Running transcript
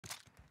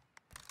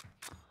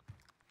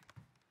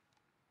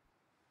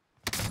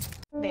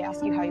they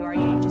ask you how you are,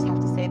 you just have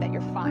to say that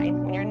you're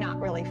fine when you're not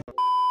really.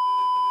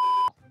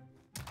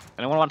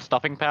 Anyone want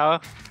stopping power?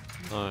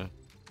 No.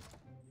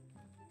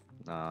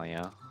 Oh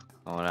yeah.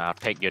 Oh, I'll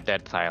take your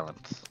dead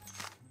silence.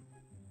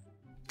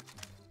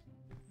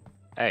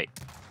 Hey.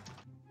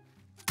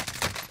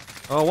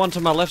 Oh, one to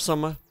my left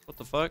somewhere. What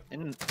the fuck? I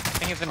think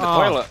he's in the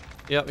toilet.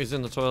 Yep, he's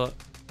in the toilet.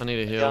 I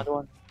need a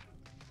heal.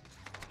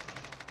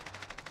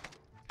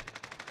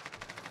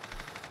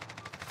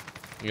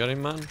 You got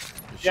him, man? You're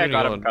Yeah, I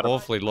got him. an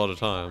awfully lot of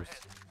times.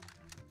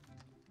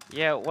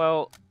 Yeah,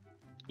 well,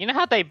 you know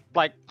how they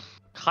like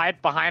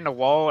hide behind a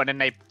wall and then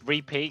they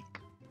re-peek?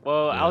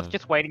 Well, I was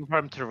just waiting for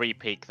him to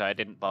re-peek, so I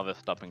didn't bother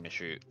stopping the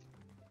shoot.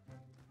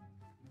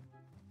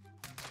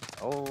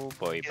 Oh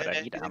boy, but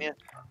I need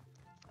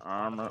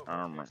armor.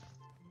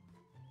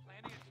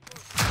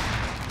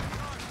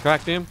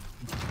 Cracked him.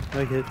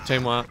 No hit.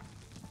 Team wipe.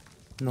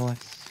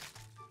 Nice.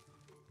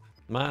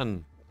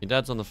 Man, your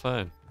dad's on the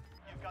phone.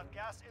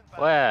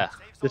 Where?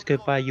 Let's go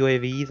buy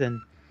UAVs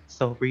and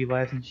self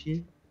revives and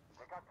shit.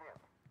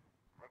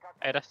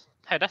 Hey,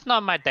 that's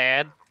not my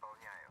dad.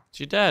 It's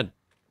your dad.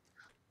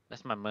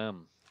 That's my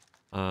mom.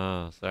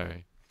 Ah,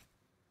 sorry.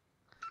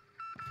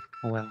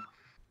 Oh well.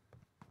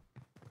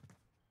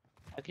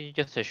 How could you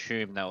just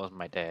assume that was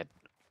my dad?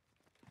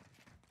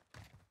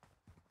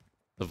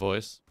 The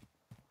voice.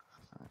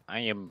 I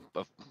am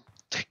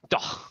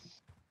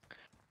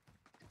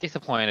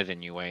disappointed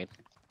in you, Wade.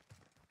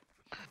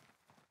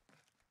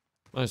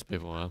 Most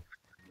people are.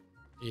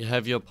 You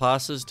have your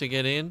passes to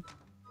get in?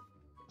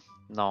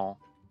 No.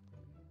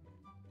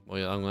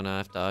 Well, I'm gonna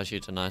have to ask you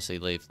to nicely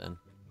leave then.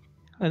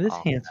 Oh, this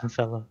handsome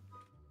fella.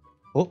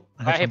 Oh,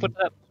 I have Hey, put it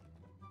up.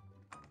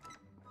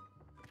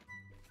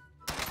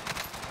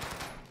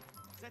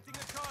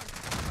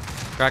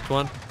 Cracked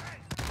one.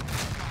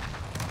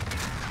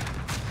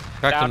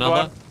 Cracked Down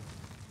another. one.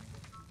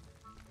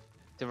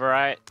 To the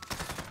right.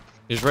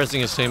 He's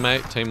resing his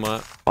teammate. Team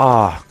wipe.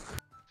 Ah.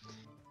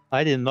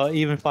 I did not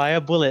even fire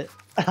a bullet.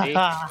 See?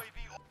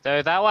 So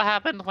is that what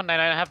happens when they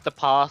don't have the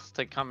pass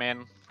to come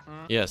in?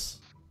 Hmm? Yes.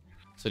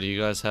 So do you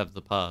guys have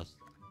the pass?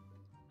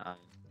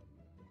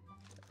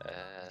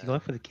 You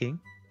going for the king?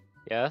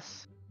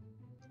 Yes.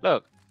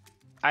 Look,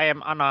 I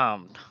am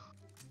unarmed.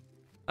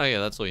 Oh yeah,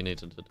 that's all you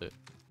needed to do.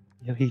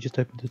 Yeah, he just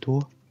opened the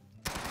door.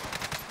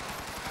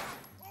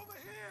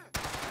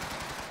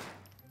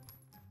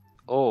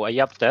 Oh, are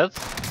you upstairs?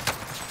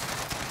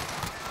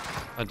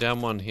 I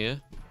down one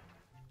here.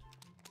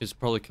 He's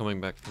probably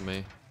coming back for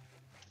me.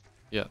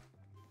 Yeah.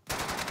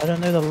 I don't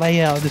know the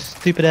layout of this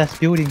stupid ass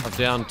building. I'm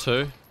down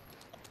two.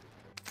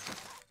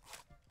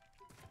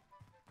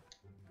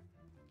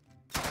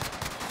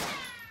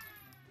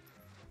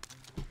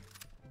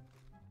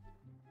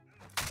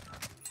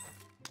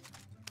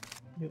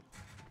 Yep.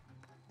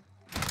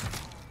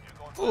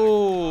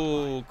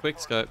 Oh, quick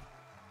scope.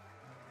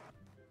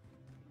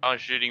 Oh,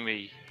 shooting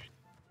me.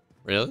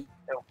 Really?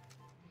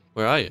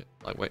 Where are you?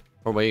 Like, wait,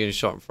 where are you getting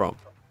shot from?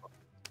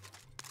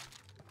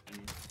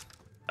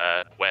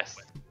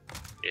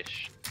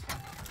 West-ish.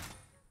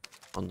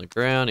 On the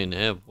ground, in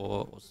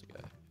airport. What's the go?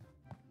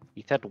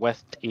 You said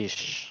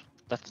west-ish.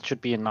 That should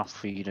be enough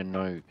for you to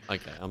know.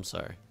 Okay, I'm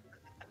sorry.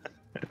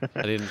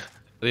 I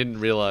didn't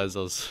realize I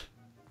was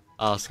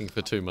asking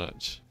for too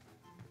much.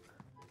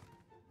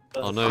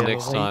 I'll know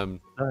next time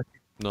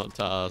not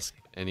to ask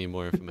any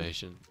more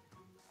information.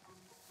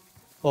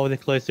 Oh, they're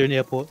close to an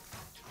airport.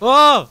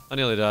 Oh! I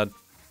nearly died.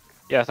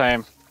 Yes, I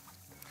am.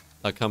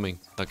 They're coming.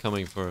 They're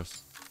coming for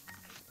us.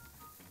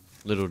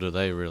 Little do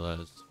they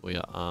realize we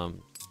are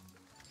armed.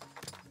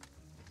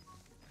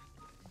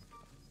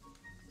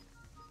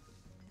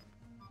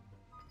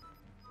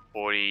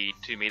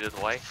 $42 meters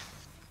away.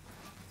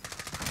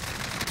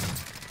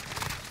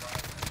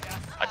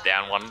 I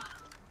down one.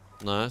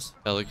 Nice.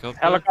 Helicopter.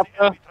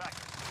 Helicopter.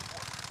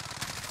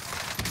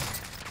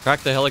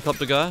 Crack the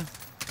helicopter guy.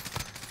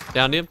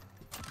 Downed him.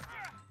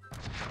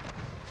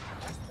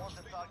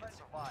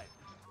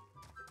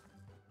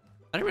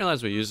 I didn't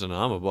realize we used an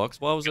armor box.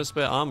 Why was there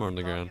spare armor on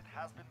the ground?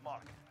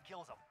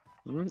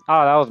 Oh,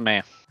 that was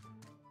me.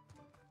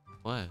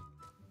 Why?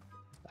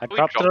 I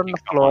dropped it on the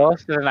floor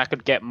so then I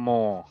could get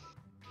more.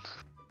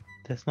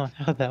 That's not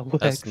how that works.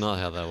 That's not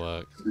how that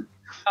works.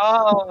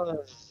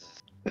 Oh.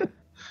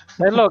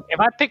 So look,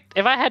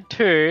 if I had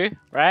two,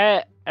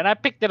 right, and I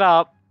picked it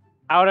up,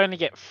 I would only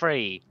get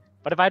 3.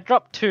 But if I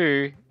drop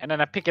 2 and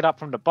then I pick it up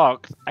from the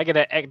box, I get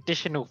an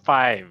additional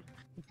 5.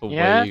 But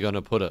Yeah? where are you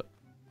gonna put it?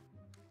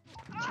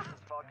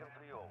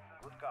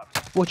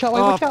 Watch out,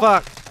 wait, Oh watch out.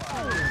 fuck!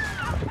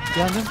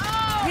 Behind him.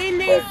 He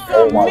needs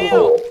some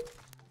milk.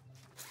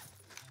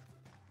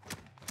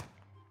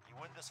 You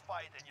win this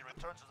fight and you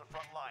return to the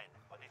front line,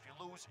 but if you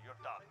lose, you're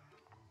done.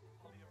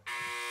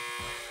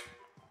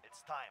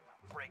 It's time.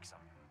 Break some.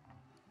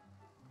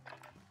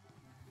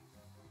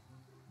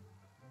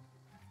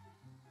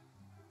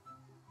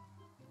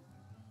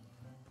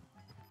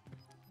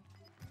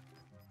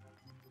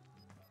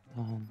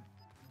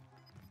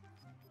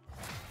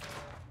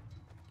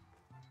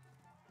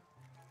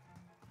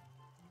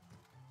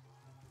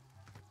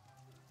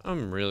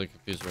 I'm really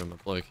confused where my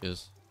bloke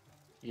is.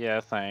 Yeah,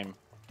 same.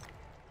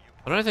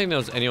 I don't think there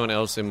was anyone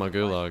else in my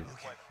gulag.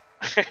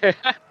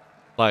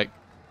 Like,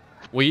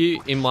 were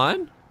you in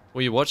mine?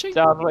 Were you watching?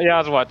 Yeah, I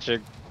was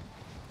watching.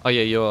 Oh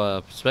yeah, you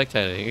were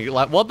spectating.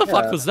 Like, what the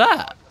fuck was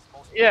that?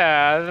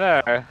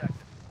 Yeah, I know.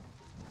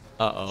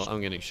 Uh-oh, I'm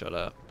getting shot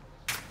at.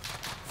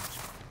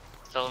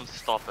 Tell them to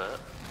stop it.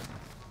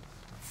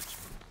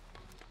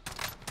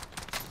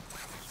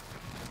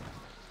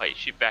 Wait,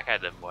 shoot back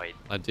at them, Wade.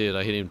 I did,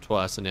 I hit him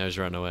twice and now he's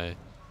run away.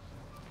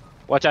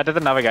 Watch out, there's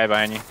another guy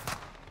behind you.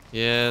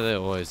 Yeah, there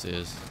always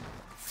is.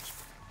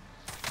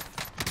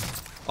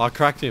 Oh, I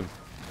cracked him.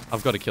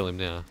 I've got to kill him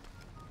now.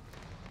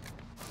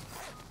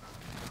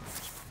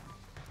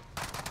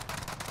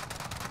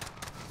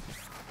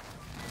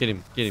 Get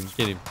him, get him,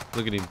 get him.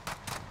 Look at him.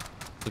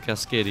 Look how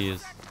scared he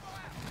is.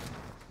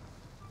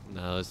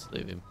 No, let's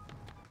leave him.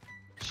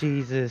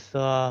 Jesus,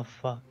 oh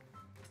fuck.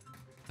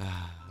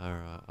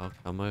 Alright, I'll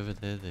come over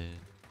there then.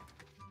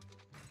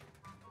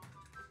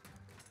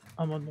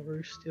 I'm on the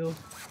roof still.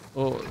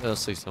 Oh, I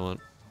see someone.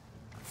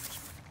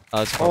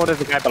 It's Oh,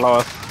 there's a guy below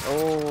us.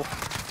 Oh.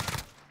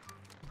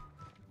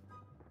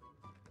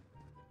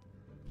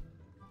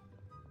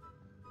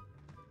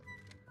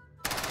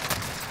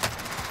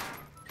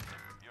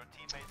 Your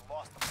teammate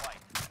lost the fight.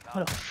 Now What a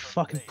return to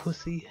fucking base.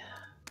 pussy.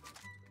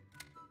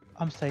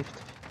 I'm safe.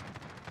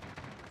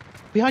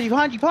 Behind you,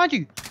 behind you, behind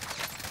you!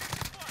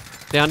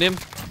 Downed him.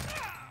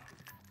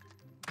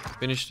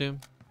 Finished him.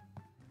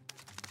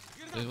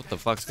 Hey, what the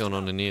fuck's going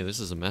on in here? This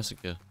is a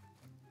massacre.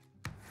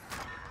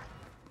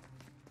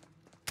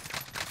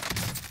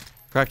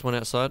 Cracked one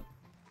outside.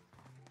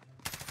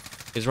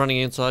 He's running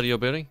inside of your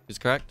building. He's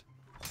cracked.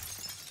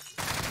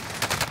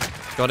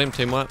 Got him,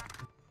 team wipe.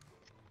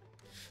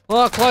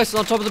 Oh, close,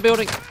 on top of the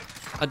building.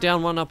 I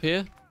down one up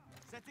here.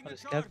 Oh, the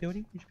scout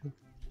building? Which building?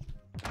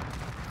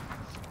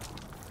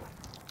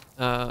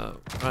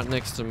 Right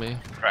next to me.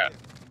 Crap.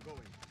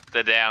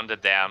 They're down, they're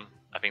down.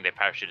 I think they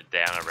parachuted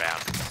down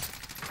around.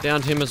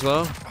 Downed him as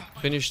well.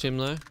 Finished him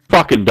though.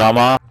 Fucking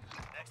dumbass.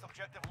 Next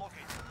objective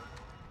located.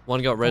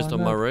 One got rezzed Oh, on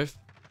no. my roof.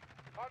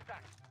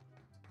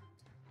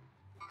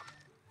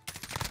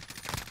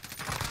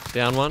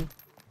 Down one.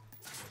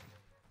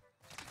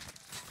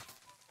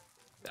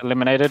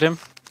 Eliminated him.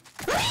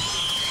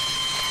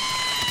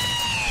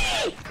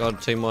 God,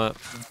 team wipe.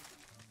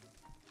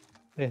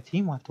 Yeah,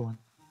 team wiped one.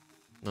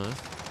 No.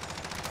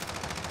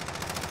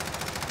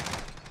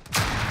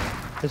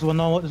 There's one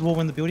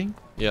in the building.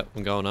 Yep,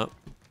 I'm going up.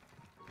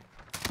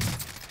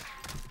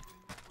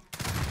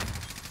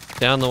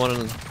 Down the one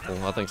in...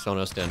 Well, I think someone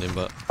else downed him,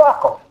 but...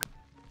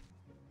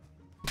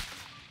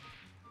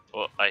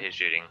 Oh, I hear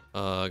shooting.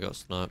 I got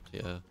sniped,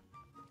 yeah.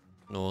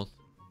 North.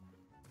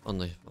 On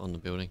the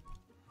building.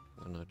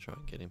 I'm gonna try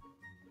and get him.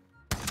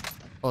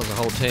 Oh, there's a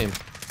whole team.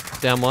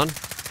 Down one.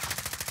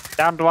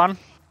 Downed one.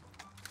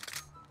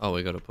 Oh,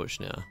 we gotta push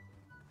now.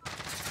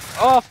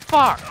 Oh,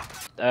 fuck!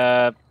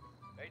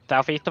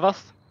 Southeast of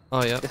us.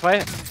 Oh, yeah. This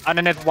way. And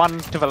then there's one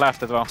to the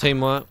left as well. Team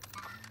wipe.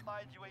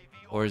 Allied UAV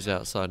Or he's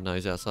outside. No,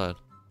 he's outside.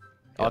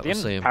 Oh, Yeah, the we'll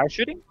see him.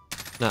 parachuting?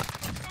 Nah.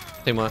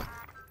 Team wipe.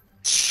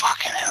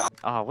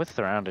 Oh, we're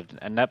surrounded.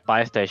 And that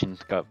buy station's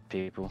got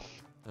people.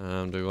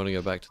 Do we want to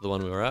go back to the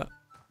one we were at?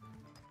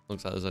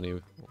 Looks like there's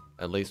only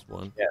at least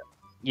one.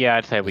 Yeah,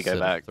 I'd say we go Instead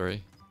of back.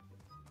 3.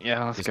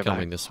 Yeah, let's He's go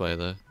coming back. this way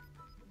though.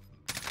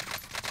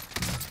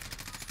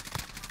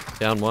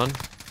 Down one.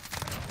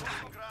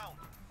 on ground.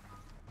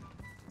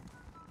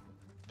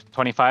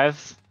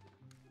 25.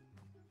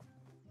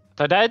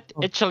 So they're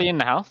actually in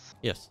the house.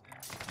 Yes.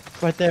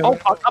 Right there. Oh,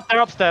 fuck, up there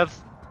upstairs.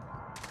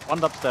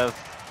 One's upstairs.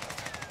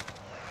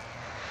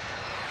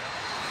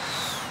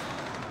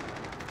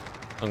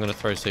 I'm gonna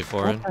throw C4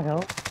 What in. the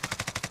hell?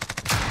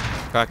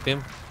 Cracked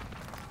him.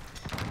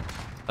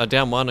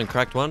 Down one and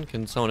cracked one.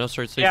 Can someone else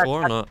throw C4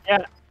 or not?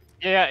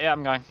 Yeah,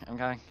 I'm going. I'm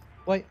going.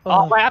 Wait,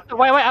 Oh, wait,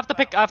 I have to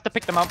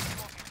pick them up.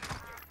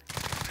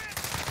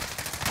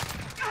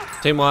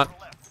 Team wipe.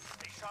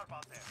 Stay sharp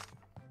out there.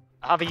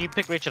 Harvey, you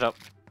pick Richard up.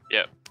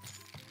 Yep.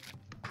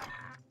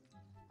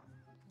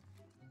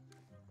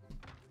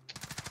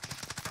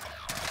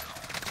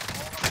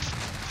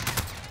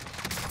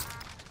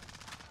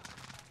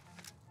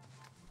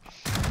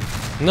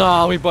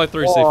 No, we both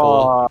threw C4.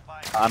 Oh,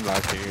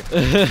 unlucky.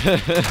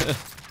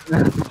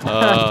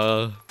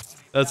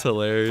 That's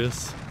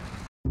hilarious.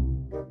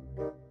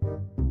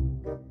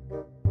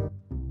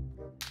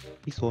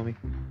 he saw me.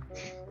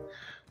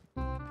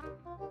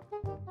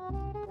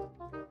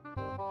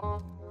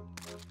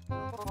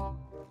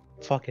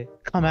 Fuck it.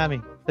 Come at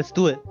me. Let's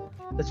do it.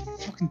 Let's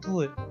fucking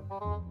do it.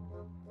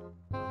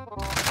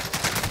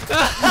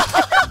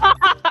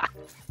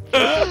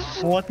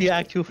 What the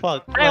actual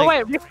fuck? Hey,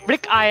 Like, wait,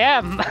 Rick, I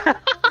am.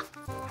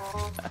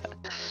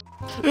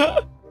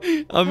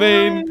 I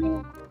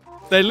mean,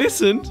 they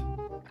listened.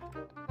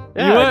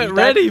 Yeah, you weren't you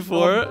ready guys-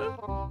 for it.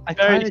 I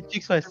kind of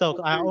jinxed myself.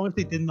 I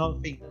honestly did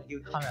not think that he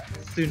would come out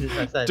as soon as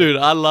I said it. Dude,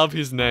 I love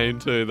his name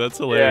too. That's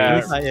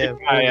hilarious. Yes, I am.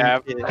 I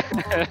am. Holy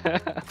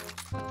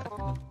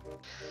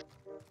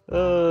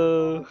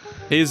shit.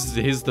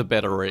 He's the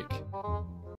better Rick.